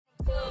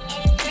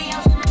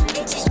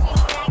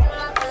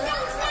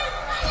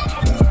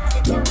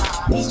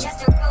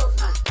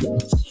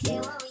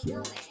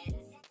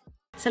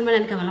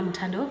Salman Kamala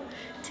Mutando.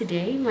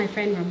 Today, my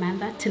friend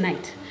Ramanda,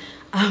 tonight,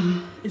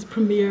 is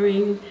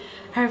premiering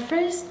her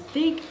first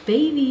big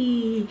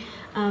baby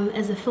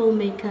as a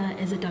filmmaker,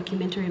 as a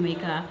documentary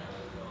maker.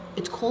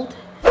 It's called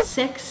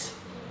Sex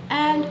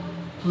and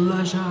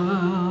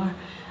Pleasure.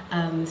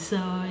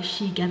 So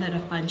she gathered a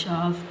bunch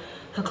of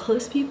her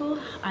close people.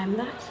 I'm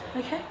that,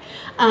 okay?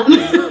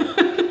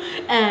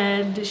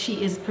 And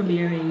she is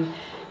premiering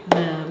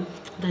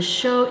the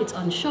show. It's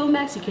on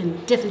Showmax. You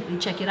can definitely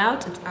check it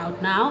out. It's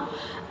out now.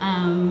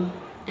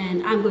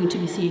 And I'm going to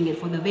be seeing it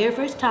for the very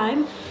first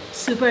time.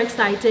 Super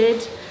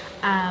excited.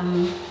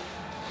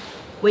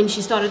 When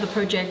she started the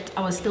project,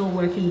 I was still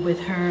working with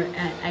her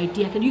at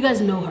Idea. And you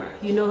guys know her.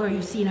 You know her,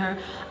 you've seen her.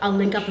 I'll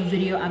link up a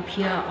video up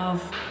here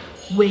of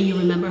where you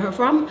remember her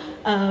from.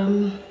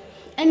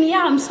 And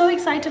yeah, I'm so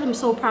excited. I'm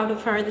so proud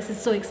of her. This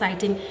is so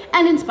exciting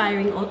and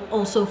inspiring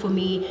also for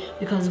me,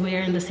 because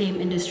we're in the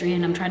same industry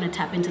and I'm trying to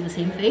tap into the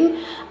same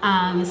thing.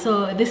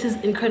 So this is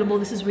incredible.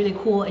 This is really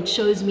cool. It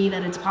shows me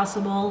that it's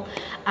possible.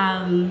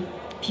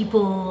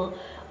 People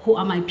who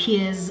are my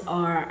peers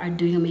are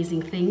doing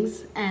amazing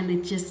things, and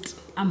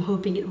I'm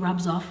hoping it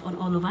rubs off on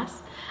all of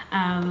us.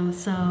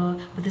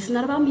 But this is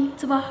not about me,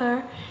 it's about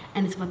her,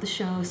 and it's about the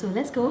show. So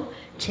let's go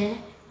check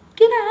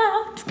it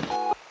out.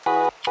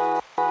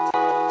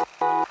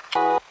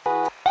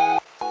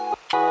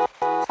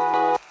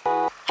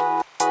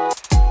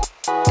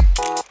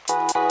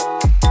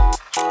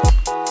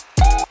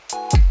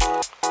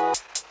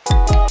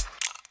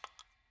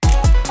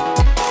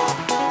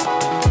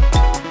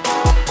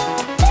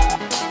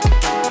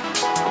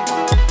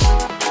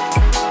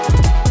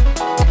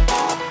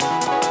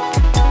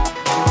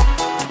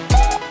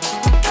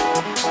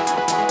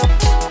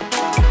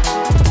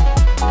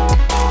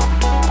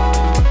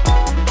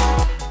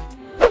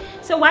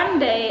 One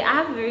day, I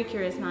have a very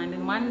curious mind,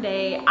 and one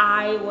day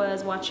I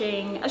was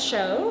watching a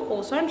show,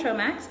 also on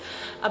Showmax,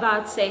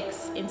 about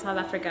sex in South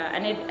Africa,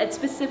 and it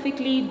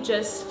specifically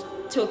just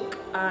took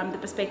the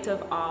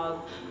perspective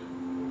of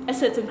a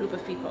certain group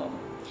of people.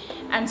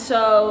 And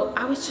so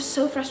I was just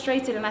so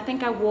frustrated, and I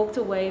think I walked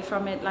away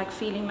from it like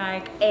feeling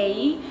like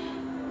A,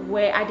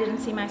 where I didn't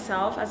see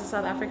myself as a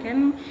South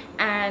African,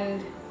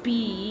 and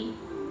B,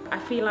 I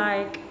feel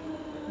like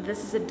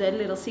this is a dirty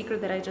little secret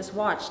that I just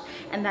watched,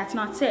 and that's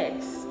not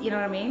sex, you know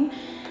what I mean?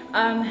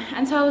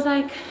 And so I was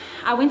like,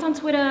 I went on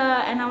Twitter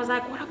and I was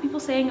like, what are people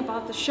saying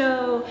about the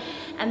show?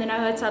 And then I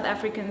heard South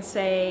Africans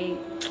say,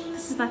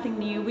 this is nothing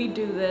new, we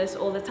do this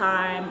all the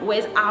time,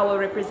 where's our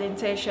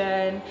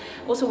representation?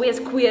 Also, where's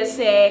queer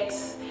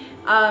sex?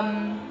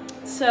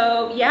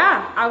 So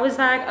yeah, I was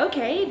like,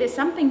 okay, there's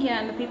something here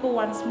and the people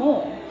want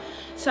more.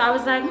 So I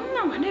was like,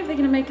 I wonder if they're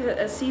gonna make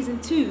a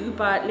season 2,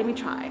 but let me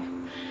try.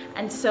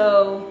 And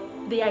so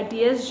the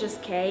ideas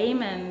just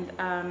came, and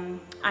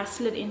I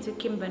slid into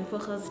Kim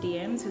Binvogel's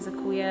DMs, who's a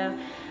queer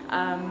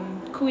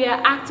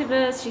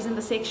activist. She's in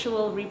the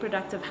sexual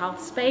reproductive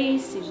health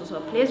space. She's also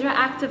a pleasure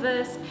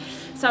activist.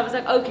 So I was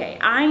like, okay,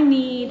 I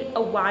need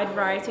a wide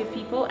variety of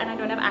people, and I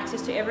don't have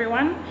access to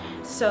everyone.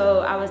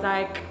 So I was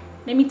like,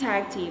 let me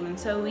tag team. And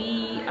so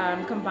we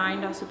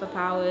combined our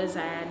superpowers,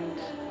 and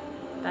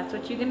that's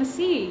what you're gonna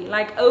see.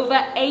 Like,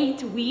 over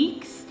 8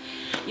 weeks,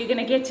 you're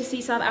gonna get to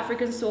see South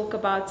Africans talk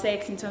about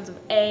sex in terms of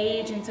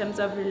age, in terms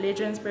of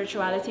religion,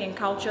 spirituality, and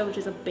culture, which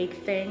is a big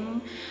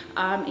thing,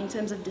 in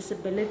terms of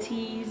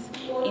disabilities,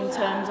 in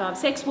terms of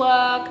sex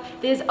work.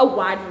 There's a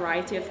wide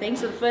variety of things.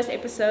 So the first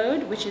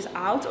episode, which is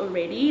out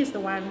already, is the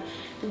one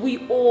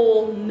we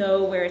all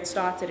know where it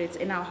started. It's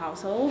in our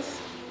households.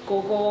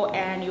 Gogo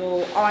and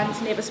your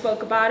aunt never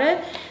spoke about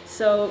it.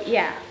 So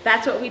yeah,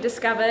 that's what we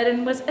discovered,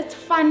 and it's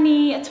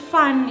funny, it's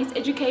fun, it's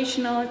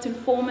educational, it's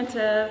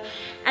informative,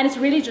 and it's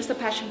really just a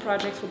passion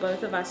project for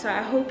both of us. So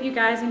I hope you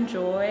guys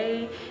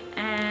enjoy,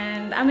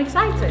 and I'm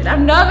excited.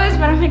 I'm nervous,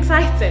 but I'm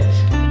excited.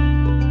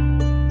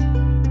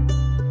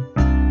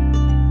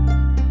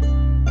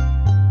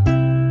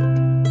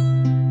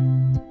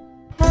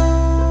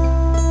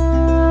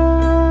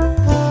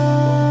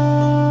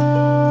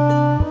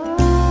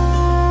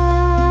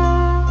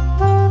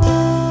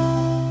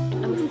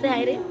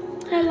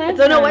 I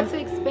don't know what to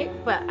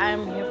expect, but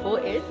I'm here for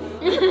it.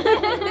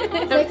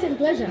 Sex and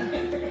pleasure.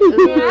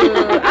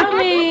 I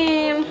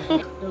mean,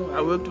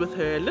 I worked with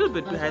her a little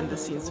bit behind the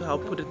scenes to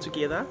help put it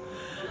together.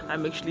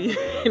 I'm actually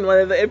in one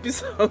of the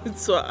episodes,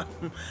 so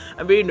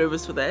I'm very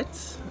nervous for that.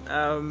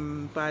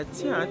 But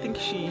yeah, I think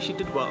she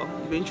did well.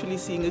 Eventually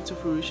seeing it to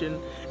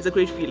fruition is a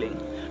great feeling.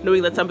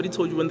 Knowing that somebody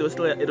told you when it was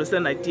still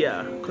an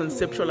idea,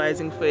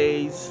 conceptualizing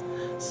phase.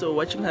 So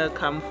watching her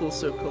come full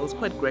circle is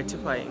quite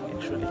gratifying,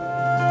 actually.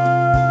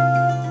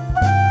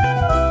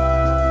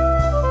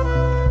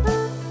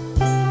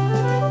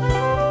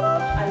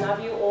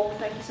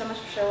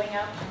 Showing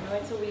up. I know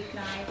it's a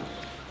weeknight.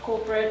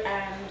 Corporate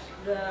and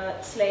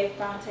the slave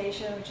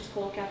plantation, which is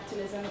called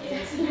capitalism,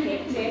 is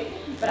hectic,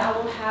 but I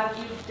will have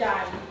you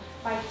done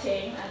by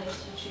 10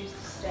 unless you choose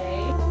to stay.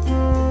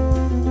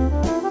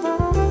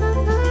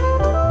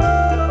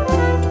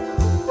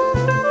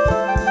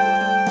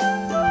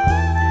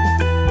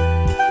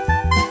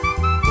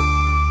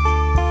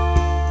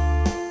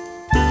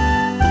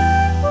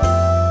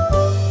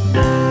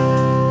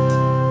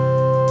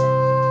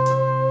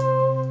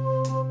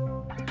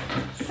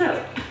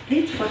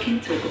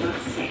 fucking talk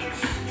about sex.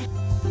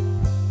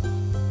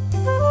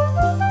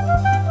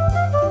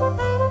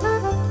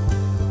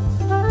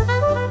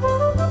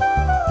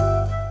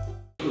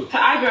 So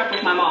I grew up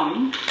with my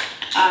mom.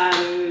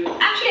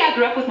 Actually, I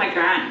grew up with my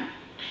gran.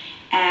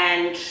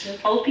 And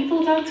old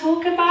people don't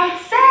talk about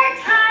sex,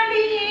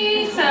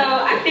 honey. So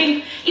I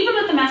think, even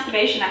with the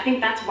masturbation, I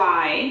think that's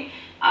why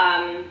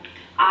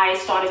I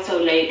started so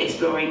late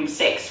exploring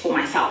sex for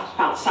myself,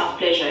 about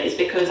self-pleasure, is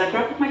because I grew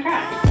up with my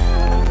gran.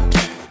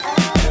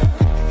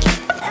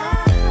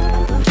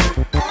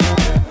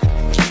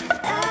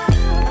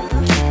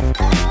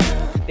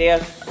 There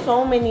are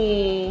so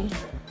many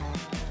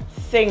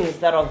things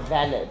that are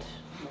valid,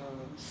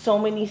 so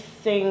many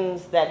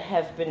things that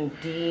have been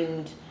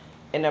deemed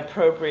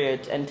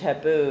inappropriate and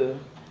taboo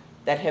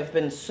that have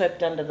been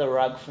swept under the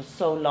rug for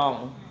so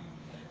long.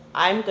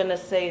 I'm gonna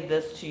say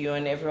this to you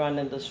and everyone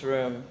in this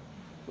room.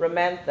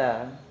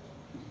 Ramantha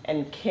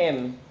and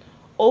Kim,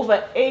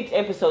 over 8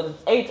 episodes,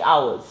 it's 8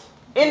 hours,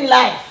 in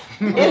life,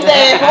 in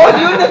the whole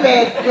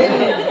universe,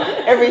 in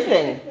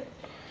everything,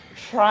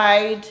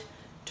 tried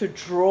to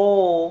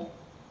draw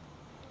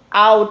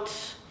out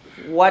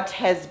what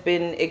has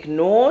been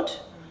ignored,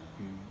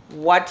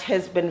 what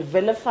has been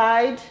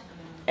vilified,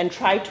 and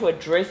try to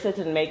address it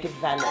and make it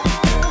valid.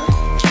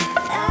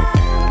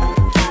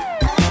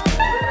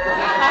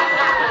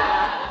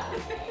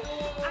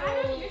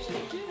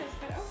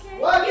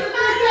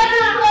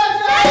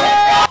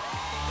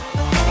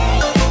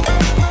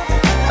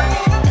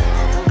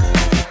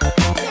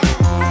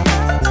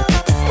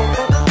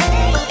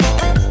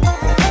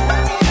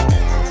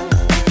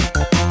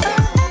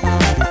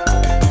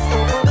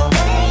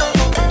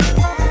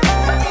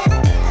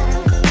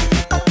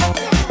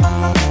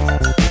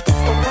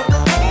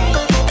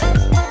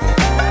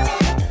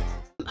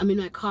 I'm in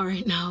my car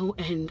right now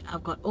and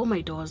I've got all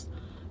my doors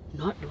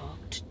not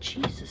locked.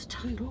 Jesus,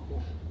 Tando.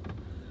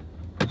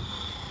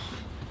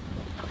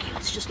 Okay,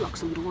 let's just lock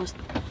some doors.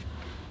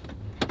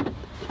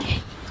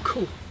 Okay,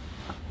 cool.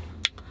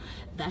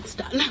 That's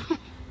done.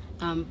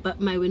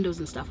 But my windows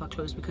and stuff are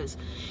closed because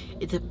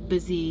it's a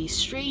busy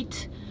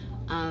street.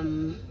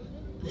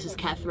 This is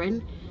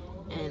Catherine,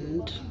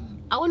 and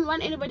I wouldn't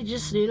want anybody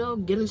just, you know,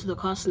 get into the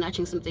car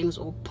snatching some things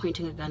or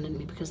pointing a gun at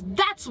me, because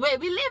that's where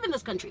we live in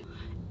this country.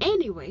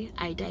 Anyway,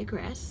 I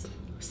digress.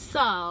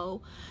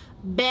 So,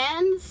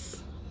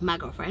 Ben's my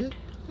girlfriend.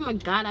 Oh my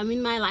god, I'm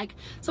in my, like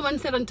someone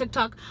said on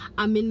TikTok,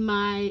 I'm in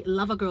my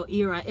lover girl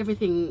era.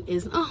 Everything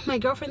is, oh, my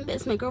girlfriend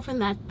this, my girlfriend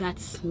that.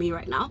 That's me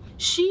right now.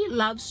 She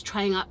loves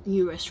trying out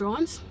new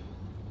restaurants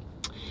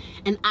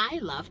and I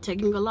love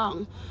tagging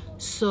along.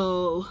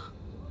 So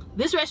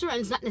this restaurant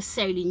is not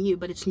necessarily new,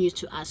 but it's news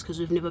to us because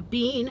we've never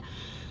been.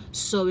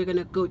 So we're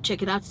gonna go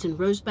check it out. It's in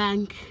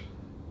Rosebank.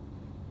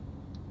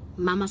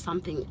 Mama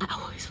something, I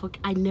always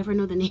forget, I never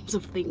know the names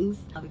of things.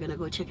 We're gonna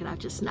go check it out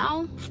just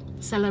now,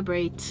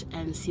 celebrate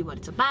and see what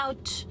it's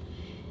about,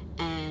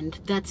 and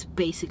that's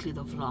basically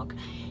the vlog.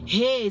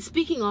 Hey,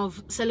 speaking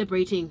of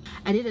celebrating,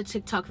 I did a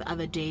TikTok the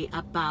other day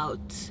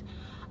about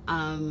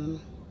it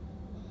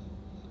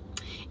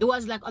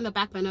was like on the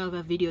back burner of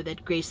a video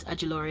that Grace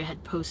Ajilore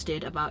had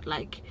posted about,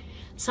 like,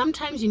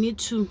 sometimes you need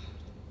to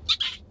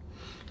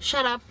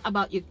shut up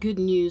about your good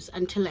news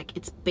until like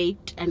it's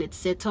baked and it's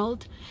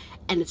settled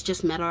and it's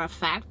just matter of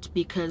fact,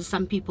 because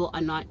some people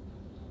are not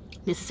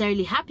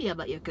necessarily happy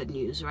about your good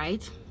news,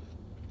 right?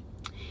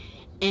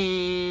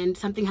 And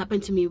something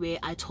happened to me where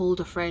I told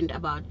a friend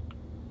about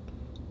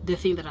the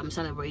thing that I'm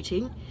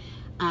celebrating,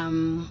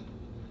 and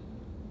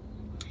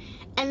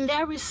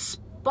their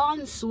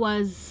response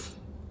was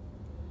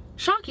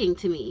shocking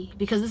to me,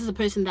 because this is a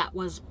person that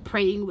was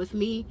praying with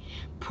me,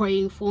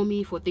 praying for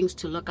me for things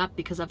to look up,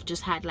 because I've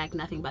just had like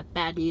nothing but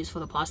bad news for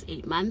the past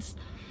 8 months.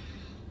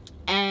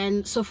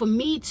 And so for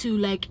me to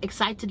like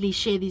excitedly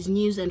share these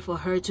news and for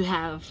her to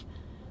have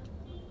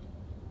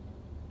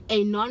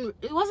a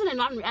it wasn't a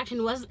non-reaction,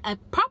 it was a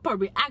proper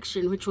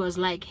reaction, which was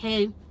like,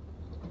 hey,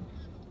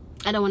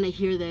 I don't want to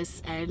hear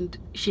this, and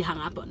she hung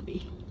up on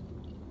me.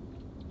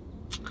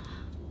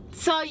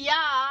 So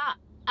yeah,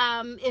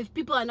 if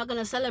people are not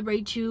gonna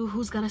celebrate you,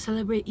 who's gonna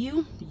celebrate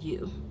you?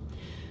 You.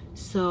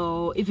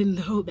 So even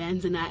though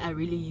Bands and I are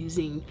really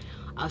using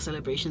our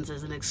celebrations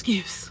as an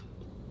excuse,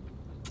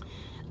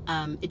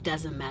 it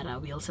doesn't matter,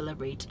 we'll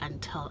celebrate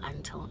until.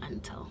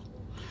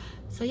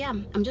 So yeah,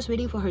 I'm just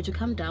waiting for her to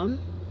come down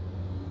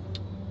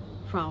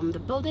from the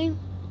building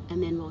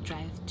and then we'll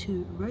drive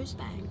to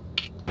Rosebank.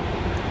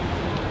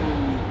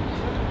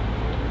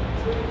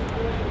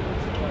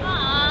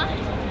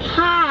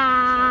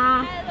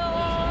 Hi.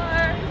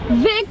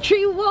 Hello.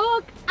 Victory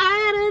walk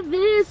out of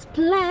this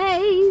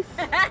place.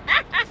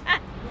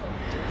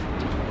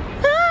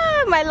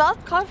 My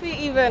last coffee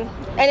even,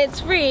 and it's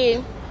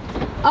free.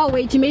 Oh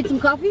wait, you made some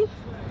coffee?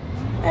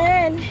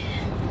 And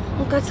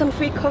I got some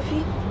free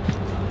coffee.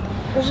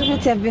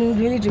 I've been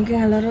really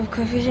drinking a lot of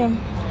coffee.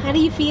 How do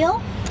you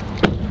feel?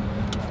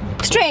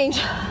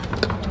 Strange,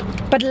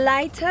 but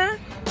lighter.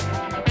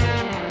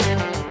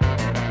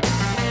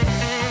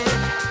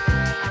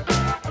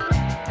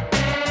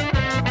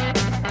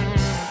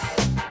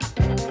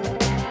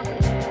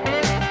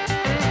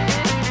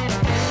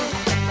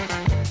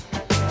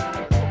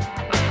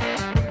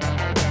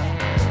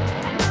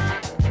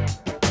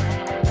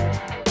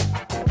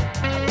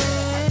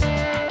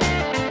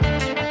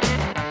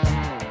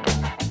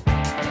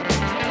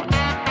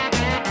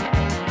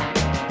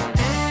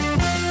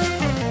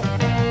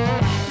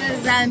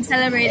 I'm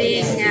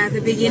celebrating the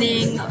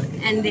beginning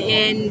and the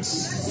end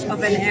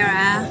of an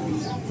era.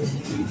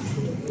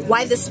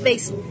 Why the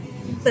space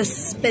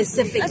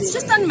specifically? It's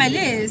just on my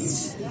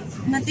list.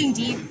 Nothing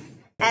deep.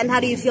 And how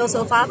do you feel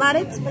so far about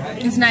it?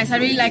 It's nice. I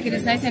really like it.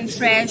 It's nice and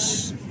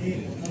fresh.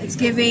 It's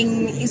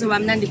giving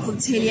izobamnandi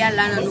cocktail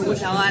lana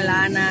nokudlawa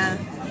lana.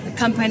 The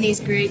company is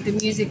great. The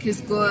music is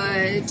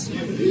good.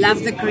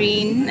 Love the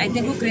green. I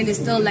think green is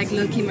still like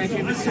low-key my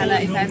favorite color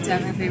if I have to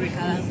have a favorite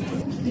color.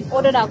 We've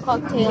ordered our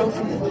cocktails.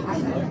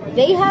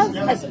 They have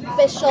a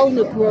special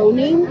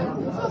Negroni,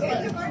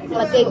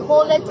 but they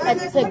call it a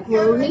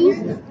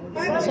Tegroni.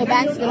 So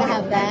Bank's gonna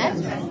have that.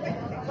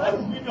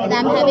 And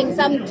I'm having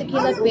some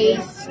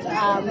tequila-based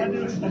cocktail.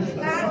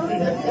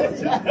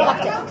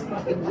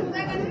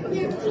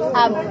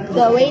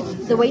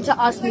 The waiter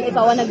asked me if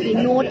I want to be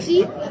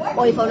naughty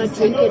or if I want to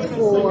drink it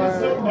for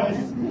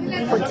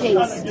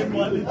taste.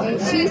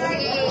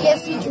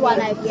 Guess which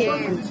one I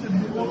picked.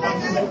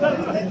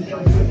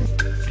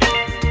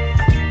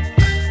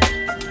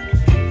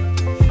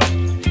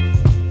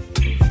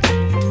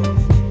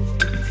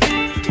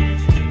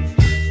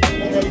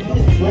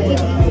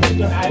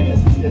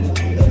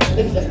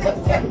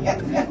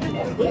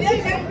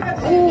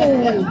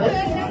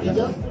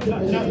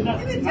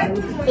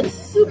 It's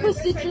super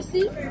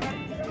citrusy.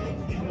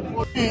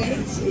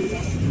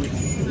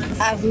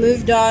 I've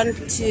moved on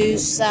to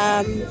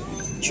some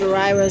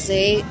dry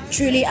rosé.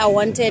 Truly, I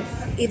wanted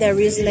either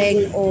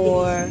Riesling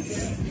or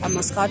a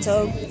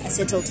Moscato. I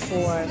settled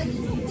for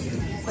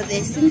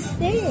this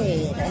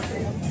instead.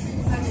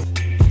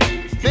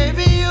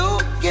 Baby, you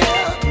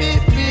give me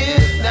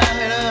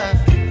midnight.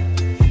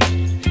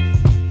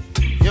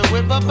 You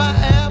whip up my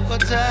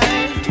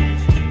appetite.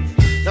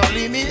 Don't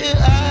leave me here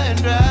high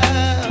and dry.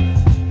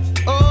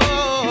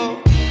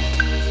 Oh,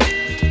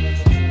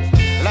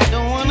 well, I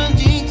don't wanna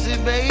jinx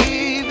it,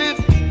 baby,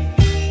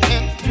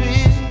 and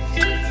twist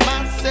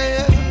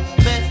myself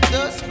at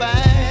the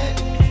spine.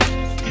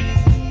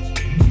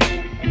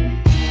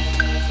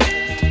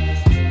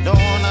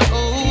 Don't wanna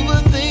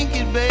overthink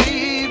it,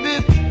 baby.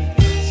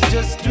 It's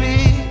just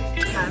twist.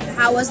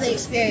 How was the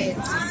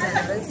experience?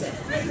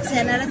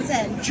 10 out of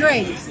 10.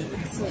 Drinks.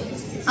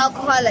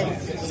 Alcoholic.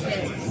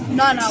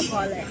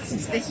 Non-alcoholic.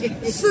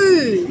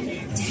 Food.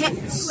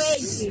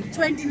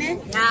 20.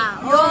 Yeah.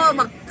 Oh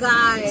my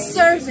god.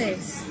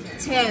 Service.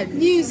 10.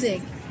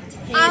 Music.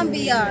 10.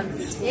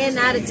 Ambience. 10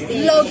 out of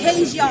 10.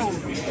 Location.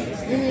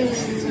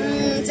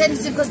 10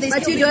 because they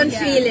but still you don't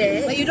feel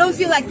it. But you don't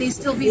feel like there's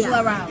still people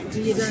around.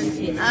 You don't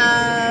feel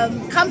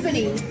it.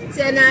 Company.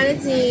 10 out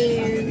of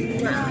 10.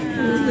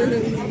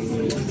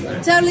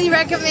 Totally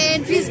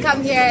recommend. Please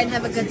come here and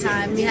have a good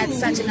time. We had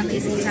such an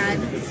amazing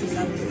time.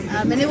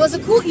 And it was a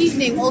cool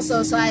evening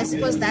also, so I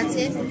suppose that's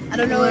it. I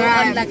don't know,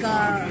 on like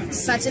a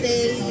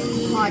Saturday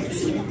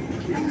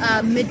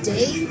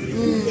midday.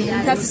 You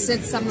have to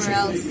sit somewhere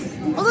else.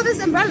 Although there's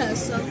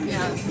umbrellas, so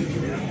yeah.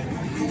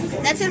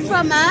 That's it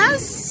from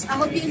us. I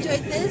hope you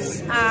enjoyed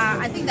this.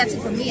 I think that's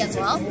it from me as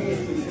well.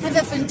 Have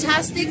a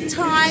fantastic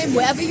time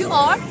wherever you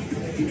are.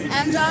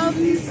 And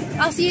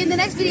I'll see you in the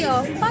next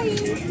video. Bye.